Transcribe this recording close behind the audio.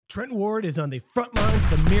Trent Ward is on the front lines of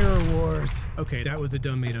the mirror wars. Okay, that was a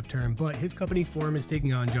dumb made-up term, but his company Forme is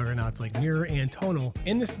taking on juggernauts like Mirror and Tonal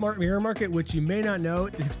in the smart mirror market, which you may not know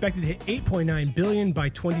is expected to hit $8.9 billion by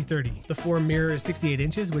 2030. The Forme mirror is 68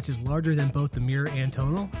 inches, which is larger than both the Mirror and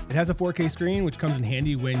Tonal. It has a 4K screen, which comes in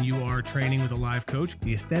handy when you are training with a live coach.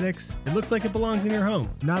 The aesthetics, it looks like it belongs in your home,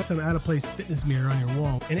 not some out-of-place fitness mirror on your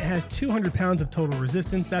wall. And it has 200 pounds of total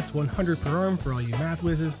resistance. That's 100 per arm for all you math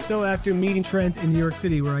whizzes. So after meeting Trent in New York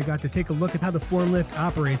City, where I got to take a look at how the Forme lift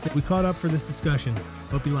operates, we caught up for this discussion.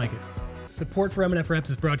 Hope you like it. Support for MNF Reps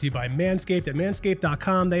is brought to you by Manscaped. At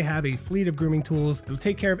manscaped.com, they have a fleet of grooming tools that will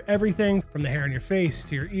take care of everything from the hair on your face,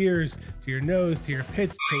 to your ears, to your nose, to your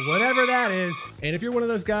pits, to whatever that is. And if you're one of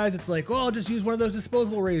those guys that's like, well, I'll just use one of those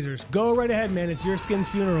disposable razors, go right ahead, man. It's your skin's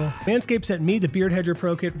funeral. Manscaped sent me the Beard Hedger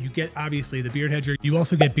Pro Kit. You get, obviously, the Beard Hedger. You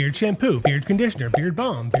also get beard shampoo, beard conditioner, beard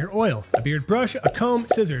balm, beard oil, a beard brush, a comb,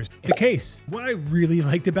 scissors, the case. What I really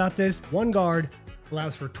liked about this, one guard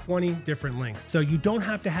allows for 20 different lengths. So you don't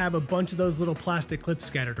have to have a bunch of those little plastic clips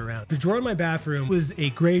scattered around. The drawer in my bathroom was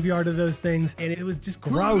a graveyard of those things, and it was just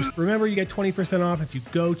gross. Remember, you get 20% off if you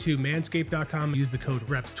go to manscaped.com, use the code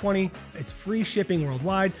REPS20. It's free shipping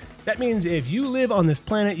worldwide. That means if you live on this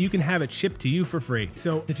planet, you can have it shipped to you for free.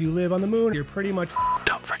 So if you live on the moon, you're pretty much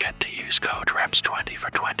Don't forget to use code REPS20 for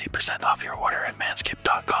 20% off your order at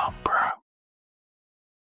manscaped.com, bro.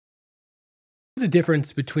 What's the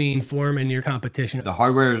difference between Forme and your competition? The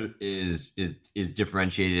hardware is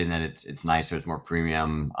differentiated in that it's nicer, it's more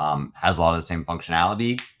premium, has a lot of the same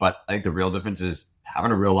functionality. But I think the real difference is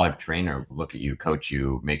having a real life trainer look at you, coach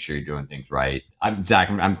you, make sure you're doing things right.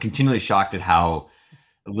 I'm continually shocked at how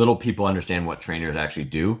little people understand what trainers actually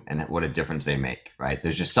do and what a difference they make. Right?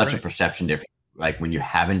 There's just such a perception difference. Like when you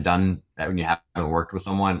haven't done that, when you haven't worked with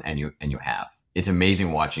someone and you have. It's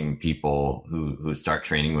amazing watching people who start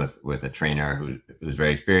training with a trainer who's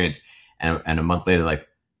very experienced and a month later, like,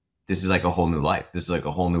 this is like a whole new life. This is like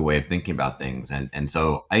a whole new way of thinking about things. And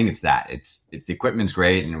so I think it's that. It's the equipment's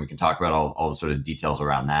great, and we can talk about all the sort of details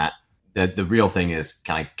around that. The real thing is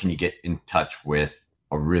can you get in touch with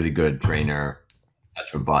a really good trainer,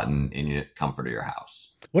 touch a button in the comfort of your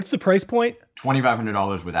house. What's the price point?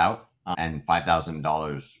 $2,500 without and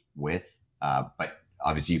 $5,000 with, but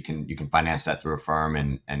obviously you can finance that through a firm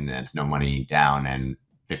and it's no money down and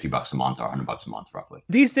 $50 a month or $100 a month roughly.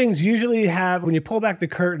 These things usually have, when you pull back the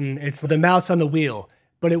curtain, it's the mouse on the wheel,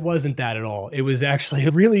 but it wasn't that at all. It was actually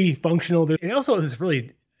really functional. And also it was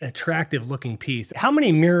really attractive looking piece. How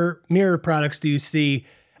many mirror products do you see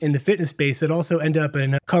in the fitness space that also end up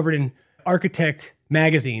covered in architect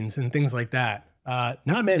magazines and things like that?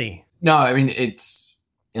 Not many. No, I mean, it's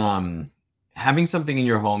having something in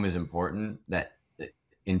your home is important that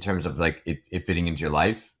in terms of like it fitting into your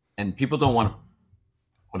life, and people don't want to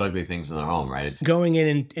put ugly things in their home, right? Going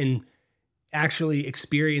in and actually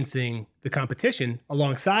experiencing the competition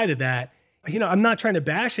alongside of that, I'm not trying to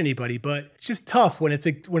bash anybody, but it's just tough when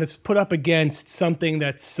it's put up against something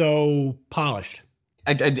that's so polished.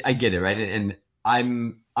 I get it, right? And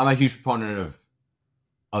I'm a huge proponent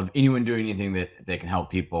of anyone doing anything that can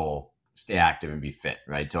help people stay active and be fit,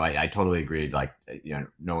 right? So I totally agree. Like,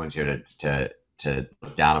 no one's here to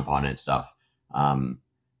look down upon it and stuff.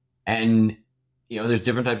 And there's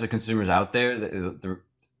different types of consumers out there. The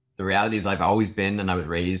reality is I've always been, and I was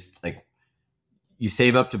raised, like, you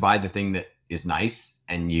save up to buy the thing that is nice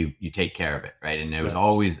and you take care of it. Right. And it was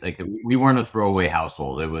always like, we weren't a throwaway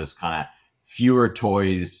household. It was kind of fewer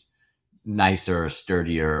toys, nicer,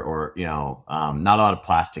 sturdier, or, not a lot of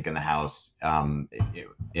plastic in the house.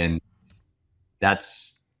 And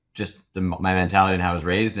that's just my mentality and how I was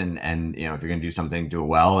raised. And if you're going to do something, do it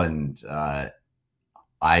well. And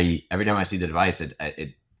every time I see the device,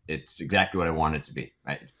 it's exactly what I want it to be.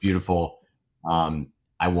 Right. It's beautiful.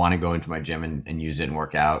 I want to go into my gym and use it and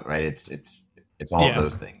work out. Right. It's all of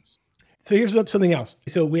those things. So here's something else.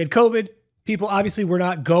 So we had COVID. People obviously were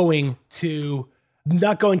not going to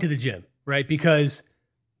the gym, right? Because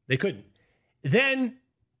they couldn't. Then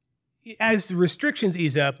as the restrictions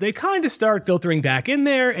ease up, they kind of start filtering back in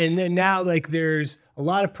there. And then now, like, there's a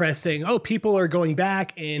lot of press saying, oh, people are going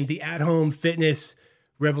back and the at-home fitness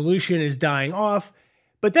revolution is dying off.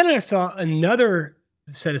 But then I saw another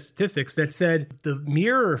set of statistics that said the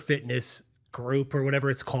mirror fitness group, or whatever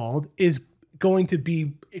it's called, is going to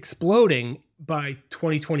be exploding by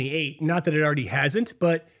 2028. Not that it already hasn't,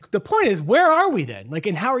 but the point is, where are we then? Like,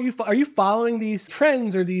 and how are you following these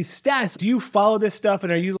trends or these stats? Do you follow this stuff?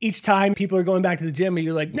 And are you, each time people are going back to the gym, and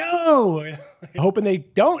you're like, no, hoping they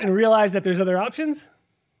don't and realize that there's other options?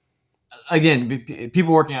 Again,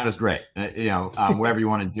 people working out is great. Whatever you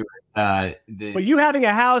want to do it. But you having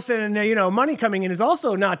a house and money coming in is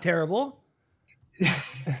also not terrible.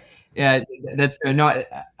 Yeah, that's no.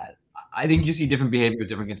 I think you see different behavior with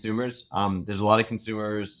different consumers. There's a lot of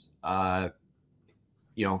consumers,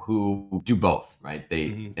 who do both, right?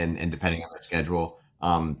 And depending on their schedule,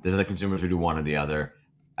 there's other consumers who do one or the other.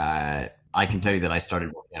 I can tell you that I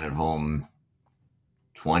started working at home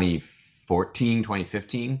 2014,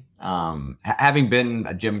 2015. Having been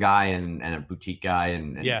a gym guy and a boutique guy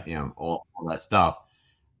and all that stuff.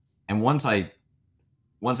 And once I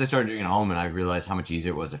started doing it at home and I realized how much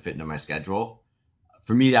easier it was to fit into my schedule,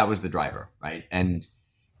 for me, that was the driver, right? And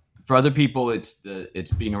for other people, it's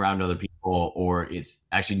being around other people, or it's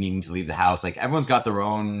actually needing to leave the house. Like, everyone's got their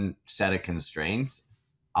own set of constraints.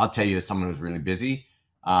 I'll tell you, as someone who's really busy,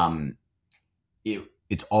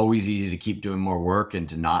 it's always easy to keep doing more work and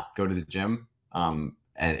to not go to the gym. And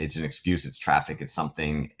it's an excuse. It's traffic. It's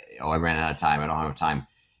something. I ran out of time. I don't have time.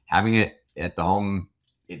 Having it at the home,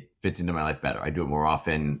 it fits into my life better. I do it more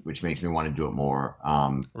often, which makes me want to do it more.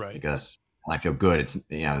 Right. Because when I feel good, it's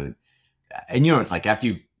it's like after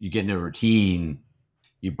you get into a routine,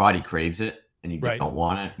 your body craves it and you don't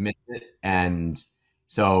want to miss it. And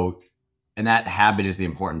that habit is the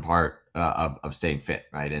important part of staying fit,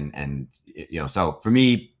 right? And so for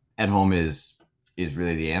me, at home is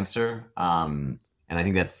really the answer. And I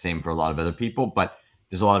think that's the same for a lot of other people. But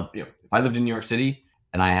there's a lot of if I lived in New York City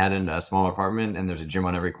and I had a smaller apartment and there's a gym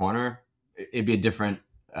on every corner, it'd be a different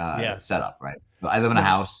setup, right? But I live in a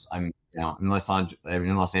house. I'm in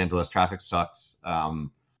Los Angeles. Traffic sucks.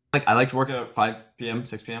 I like to work at 5 p.m.,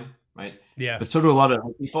 6 p.m., right? Yeah. But so do a lot of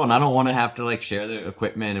other people, and I don't want to have to share the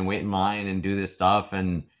equipment and wait in line and do this stuff.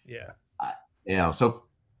 And so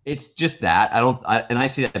it's just that and I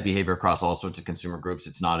see that behavior across all sorts of consumer groups.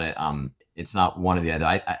 It's not it's not one or the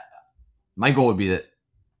other. My goal would be that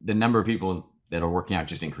the number of people that are working out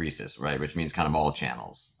just increases, right? Which means kind of all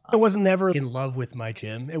channels. I wasn't never in love with my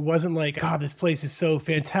gym. It wasn't like, God, this place is so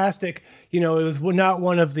fantastic. It was not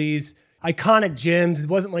one of these iconic gyms. It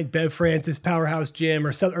wasn't like Bev Francis Powerhouse Gym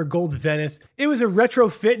or Gold's Venice. It was a retro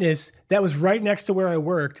fitness that was right next to where I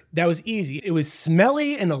worked. That was easy. It was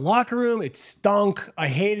smelly in the locker room. It stunk. I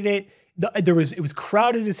hated it. It was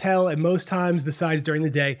crowded as hell at most times besides during the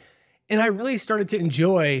day. And I really started to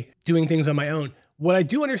enjoy doing things on my own. What I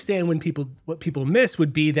do understand what people miss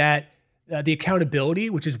would be that the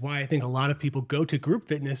accountability, which is why I think a lot of people go to group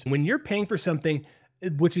fitness. When you're paying for something,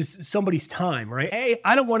 which is somebody's time, right? A,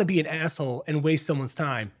 I don't want to be an asshole and waste someone's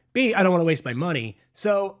time. B, I don't want to waste my money.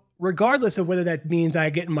 So regardless of whether that means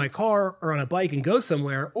I get in my car or on a bike and go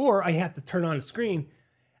somewhere, or I have to turn on a screen,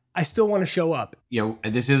 I still want to show up.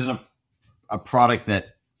 This isn't a product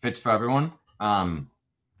that fits for everyone. Certainly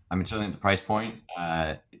at the price point,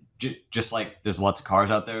 just like there's lots of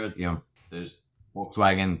cars out there, there's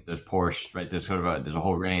Volkswagen, there's Porsche, right? There's there's a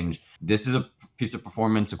whole range. This is a piece of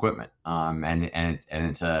performance equipment, and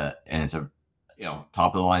it's a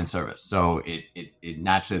top of the line service. So it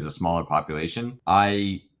naturally is a smaller population.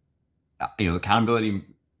 Accountability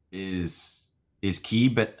is key,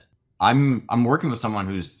 but I'm working with someone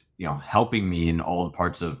who's helping me in all the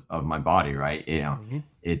parts of my body, right?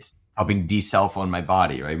 It's helping decel phone my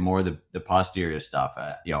body, right? More the posterior stuff.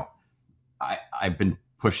 I've been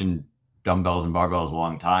pushing dumbbells and barbells a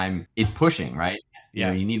long time. It's pushing, right?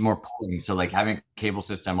 Yeah. You need more pulling. So having a cable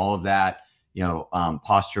system, all of that,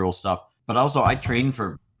 postural stuff. But also I train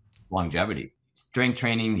for longevity. Strength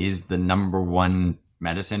training is the number one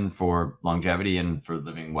medicine for longevity and for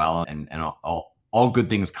living well, and all good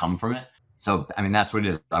things come from it. So, that's what it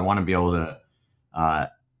is. I want to be able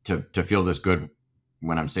to feel this good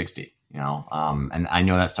when I'm 60, and I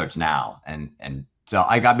know that starts now. And so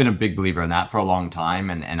I've been a big believer in that for a long time.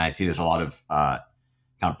 And I see there's a lot of kind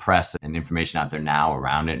of press and information out there now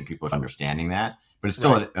around it, and people are understanding that, but it's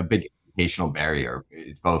still a big educational barrier.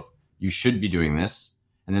 It's both, you should be doing this.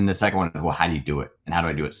 And then the second one is, well, how do you do it? And how do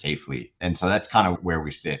I do it safely? And so that's kind of where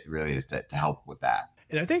we sit, really, is to help with that.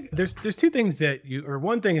 And I think there's two things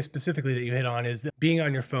one thing specifically that you hit on is being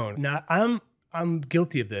on your phone. Now, I'm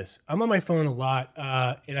guilty of this. I'm on my phone a lot,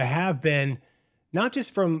 and I have been, not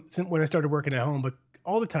just since when I started working at home, but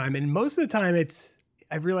all the time. And most of the time,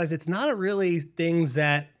 I've realized it's not really things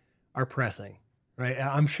that are pressing, right?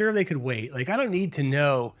 I'm sure they could wait. I don't need to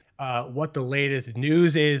know what the latest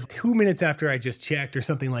news is 2 minutes after I just checked or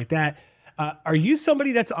something like that. Are you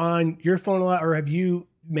somebody that's on your phone a lot, or have you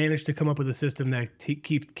managed to come up with a system that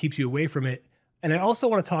keeps you away from it? And I also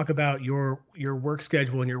want to talk about your work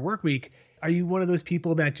schedule and your work week. Are you one of those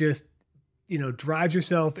people that just, drives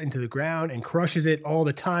yourself into the ground and crushes it all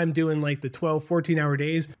the time doing the 12, 14-hour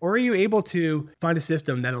days? Or are you able to find a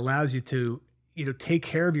system that allows you to, take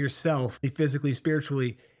care of yourself physically,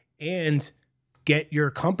 spiritually, and get your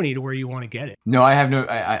company to where you want to get it? No, I have no.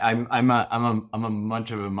 I'm a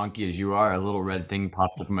much of a monkey as you are. A little red thing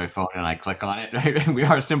pops up on my phone, and I click on it. Right? We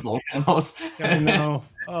are simple animals. I know.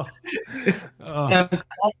 Oh. I'm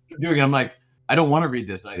doing it. I'm like, I don't want to read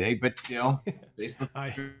this. But Facebook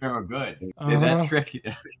are good. That trick.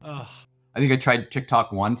 I think I tried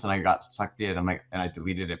TikTok once and I got sucked in. I'm like, and I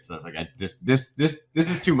deleted it. So I was like, this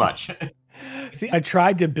is too much. See, I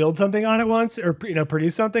tried to build something on it once, or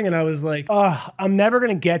produce something, and I was like, I'm never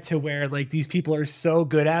gonna get to where like these people are so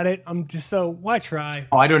good at it. I'm just why try?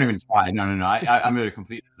 Oh, I don't even try. No. I'm a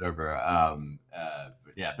complete observer.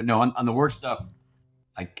 But no, on the work stuff,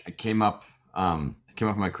 I came up in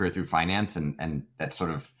my career through finance, and that's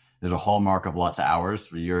sort of, there's a hallmark of lots of hours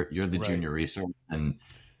where you're the junior resource, and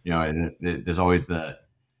there's always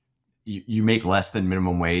you make less than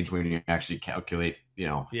minimum wage when you actually calculate the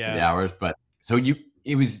hours, but so you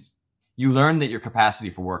learn that your capacity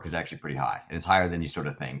for work is actually pretty high, and it's higher than you sort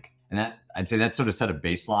of think, and that I'd say that sort of set a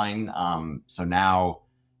baseline. So now,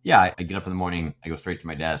 I get up in the morning, I go straight to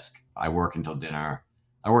my desk, I work until dinner.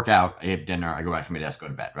 I work out, I have dinner, I go back to my desk, go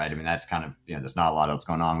to bed, right? I mean, that's kind of, there's not a lot else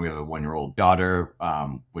going on. We have a 1-year-old daughter,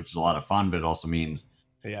 which is a lot of fun, but it also means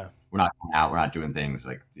we're not going out, we're not doing things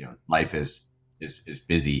like, life is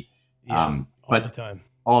busy. All the time.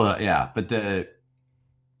 But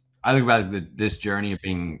I look about this journey of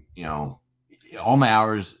being, all my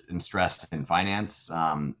hours in stress in finance,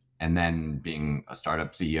 and then being a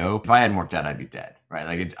startup CEO. If I hadn't worked out, I'd be dead, right?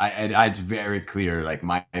 Like it's very clear, like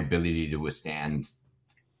my ability to withstand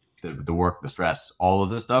the work, the stress, all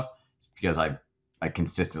of this stuff, is because I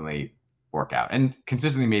consistently work out, and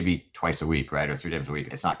consistently maybe twice a week, right? Or 3 times a week.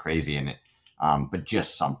 It's not crazy in it, but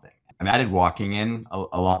just something. I've added walking in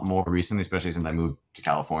a lot more recently, especially since I moved to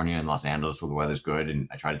California and Los Angeles where the weather's good, and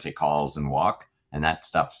I try to take calls and walk, and that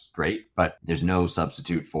stuff's great, but there's no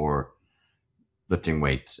substitute for lifting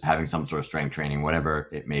weights, having some sort of strength training, whatever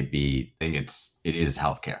it may be. I think it is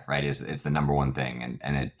healthcare, right? It's the number one thing.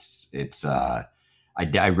 And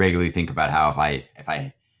I regularly think about how if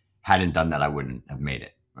I hadn't done that, I wouldn't have made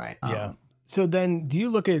it, right? Yeah. So then do you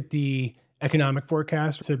look at the economic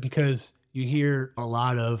forecast? So because you hear a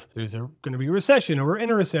lot of there's going to be a recession, or we're in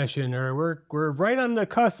a recession, or we're right on the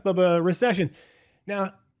cusp of a recession.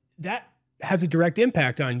 Now that has a direct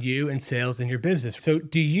impact on you and sales and your business. So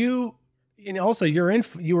do you, and also you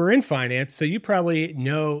were in finance, so you probably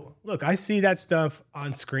know, look, I see that stuff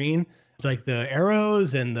on screen, like the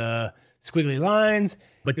arrows and the squiggly lines,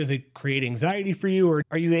 but does it create anxiety for you? Or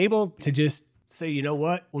are you able to just say, you know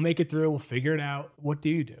what, we'll make it through, we'll figure it out? What do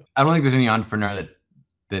you do? I don't think there's any entrepreneur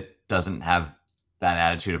that doesn't have that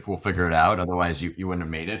attitude of we'll figure it out. Otherwise you wouldn't have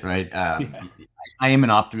made it, right? I am an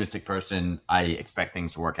optimistic person. I expect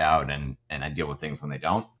things to work out, and I deal with things when they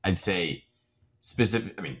don't. I'd say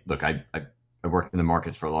look, I worked in the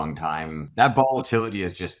markets for a long time. That volatility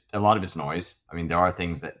is just, a lot of it's noise. I mean, there are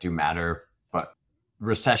things that do matter, but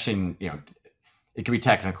recession, it could be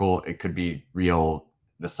technical, it could be real,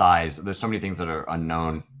 the size. There's so many things that are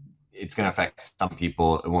unknown. It's going to affect some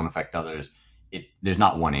people, it won't affect others. There's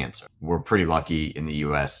not one answer. We're pretty lucky in the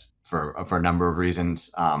US for a number of reasons,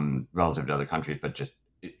 relative to other countries, but just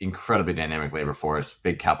incredibly dynamic labor force,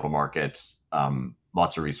 big capital markets,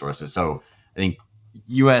 lots of resources. So I think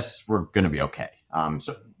US, we're going to be okay.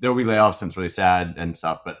 So there'll be layoffs, and it's really sad and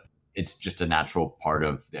stuff, but it's just a natural part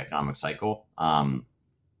of the economic cycle.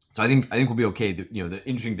 So I think we'll be okay. The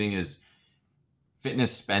interesting thing is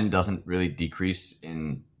fitness spend doesn't really decrease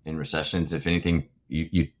in recessions. If anything,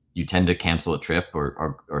 you tend to cancel a trip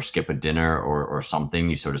or skip a dinner or something.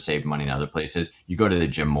 You sort of save money in other places. You go to the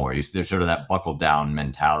gym more. There's sort of that buckle down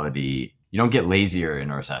mentality. You don't get lazier in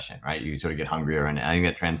a recession, right? You sort of get hungrier. And I think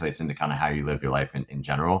that translates into kind of how you live your life in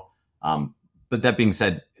general. But that being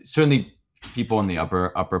said, certainly people in the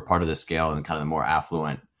upper part of the scale and kind of the more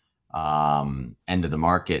affluent end of the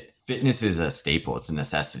market, fitness is a staple. It's a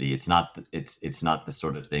necessity. It's not the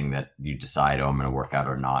sort of thing that you decide, I'm going to work out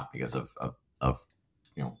or not because of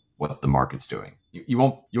what the market's doing. You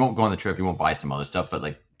won't go on the trip. You won't buy some other stuff,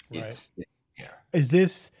 but it's care. Is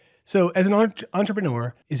this, so as an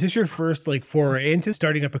entrepreneur, is this your first foray into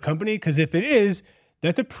starting up a company? Because if it is,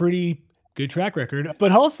 that's a pretty good track record.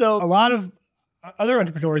 But also a lot of other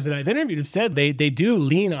entrepreneurs that I've interviewed have said they do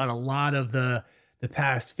lean on a lot of the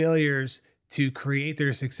past failures to create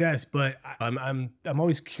their success. But I'm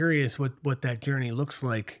always curious what that journey looks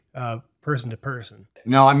like, person to person.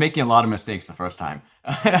 No, I'm making a lot of mistakes the first time.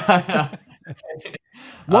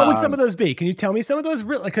 What would some of those be? Can you tell me some of those?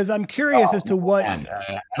 Because I'm curious as to what.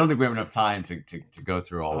 I don't think we have enough time to go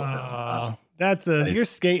through all of them. You're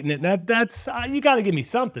skating it. That's you got to give me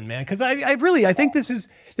something, man. Because I think this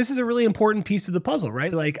is a really important piece of the puzzle,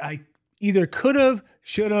 right? Like I either could have,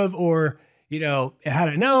 should have, or had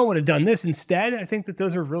I known, would have done this instead. I think that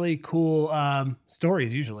those are really cool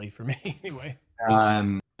stories usually for me, anyway.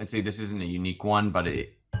 I'd say this isn't a unique one, but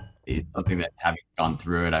it's something that, having gone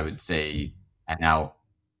through it, I would say, and now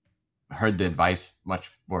heard the advice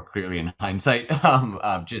much more clearly in hindsight,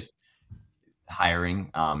 of just hiring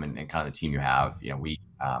and kind of the team you have.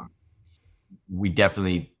 We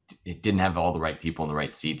definitely didn't have all the right people in the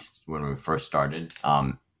right seats when we first started.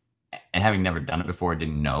 And having never done it before,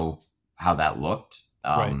 didn't know how that looked.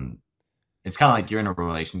 Right. It's kind of like you're in a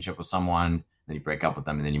relationship with someone, then you break up with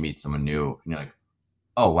them, and then you meet someone new, and you're like,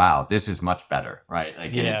 oh wow, this is much better, right?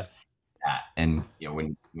 Like, Yeah. and it's that. And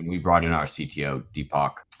when we brought in our CTO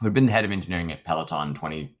Deepak, who'd been the head of engineering at Peloton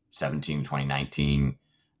 2017, 2019,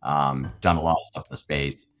 done a lot of stuff in the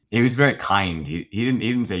space. He was very kind. He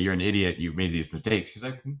didn't say, you're an idiot, you made these mistakes. He's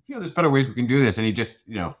like, there's better ways we can do this. And he just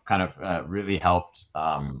kind of really helped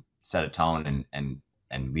set a tone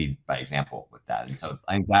and lead by example with that. And so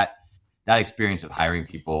I think that experience of hiring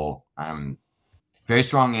people, very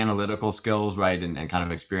strong analytical skills, right, and kind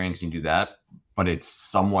of experience, you do that, but it's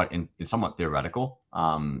somewhat theoretical,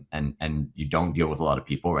 and you don't deal with a lot of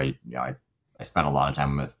people, right? I spent a lot of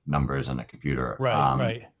time with numbers on a computer,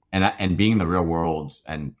 right, and being in the real world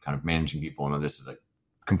and kind of managing people. This is a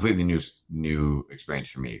completely new experience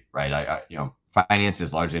for me, right? Finance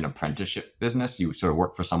is largely an apprenticeship business. You sort of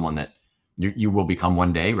work for someone that you will become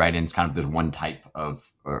one day, right? And it's kind of this one type of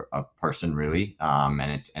person, really,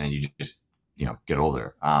 and you just get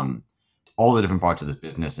older. All the different parts of this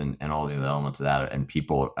business and all the other elements of that and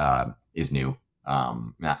people is new.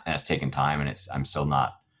 And it's taken time, and I'm still not,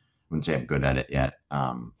 I wouldn't say I'm good at it yet.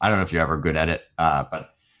 I don't know if you're ever good at it, but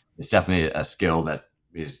it's definitely a skill that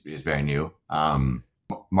is very new.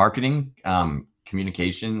 Marketing,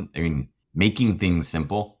 communication, making things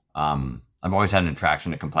simple. I've always had an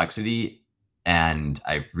attraction to complexity. And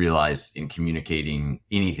I've realized in communicating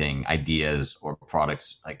anything, ideas or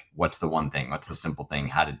products, like what's the one thing, what's the simple thing,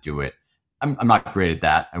 how to do it. I'm not great at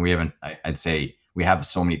that. And I'd say we have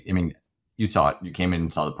so many, you saw it, you came in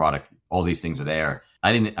and saw the product, all these things are there.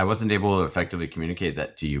 I wasn't able to effectively communicate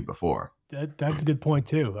that to you before. That's a good point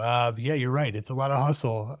too. Yeah, you're right. It's a lot of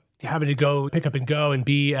hustle, having to go pick up and go and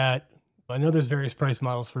be at, I know there's various price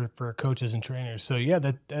models for coaches and trainers. So yeah,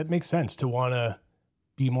 that makes sense to want to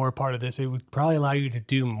be more a part of this. It would probably allow you to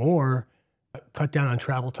do more, cut down on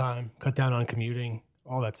travel time, cut down on commuting,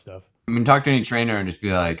 all that stuff. Talk to any trainer and just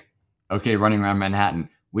be like, okay, running around Manhattan,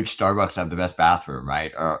 which Starbucks have the best bathroom,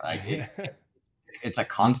 right? Or like it's a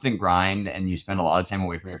constant grind, and you spend a lot of time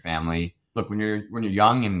away from your family. Look, when you're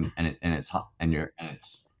young and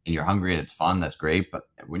you're hungry and it's fun, that's great. But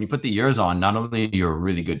when you put the years on, not only you're a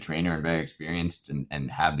really good trainer and very experienced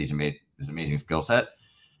and have this amazing skill set,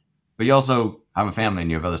 but you also have a family and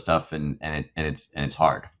you have other stuff, and it's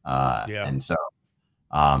hard. And so,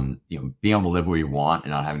 being able to live where you want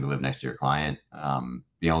and not having to live next to your client,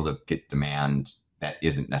 being able to get demand that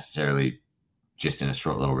isn't necessarily just in a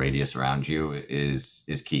short little radius around you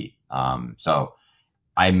is key. So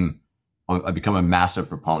I've become a massive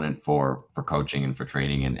proponent for coaching and for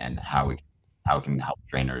training and how it can help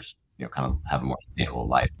trainers, kind of have a more sustainable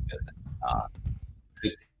life in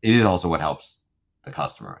business. It is also what helps the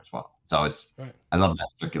customer as well. So it's, right. I love that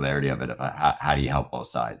circularity of it. How do you help both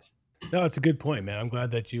sides? No, it's a good point, man. I'm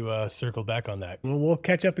glad that you circled back on that. We'll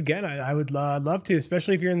catch up again. I would love to,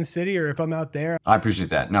 especially if you're in the city or if I'm out there. I appreciate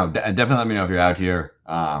that. No, definitely let me know if you're out here.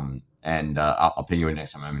 And I'll ping you in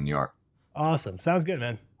next time I'm in New York. Awesome. Sounds good,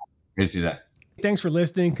 man. Great to see that. Thanks for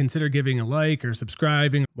listening. Consider giving a like or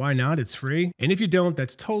subscribing. Why not? It's free. And if you don't,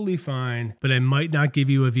 that's totally fine. But I might not give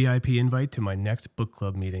you a VIP invite to my next book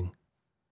club meeting.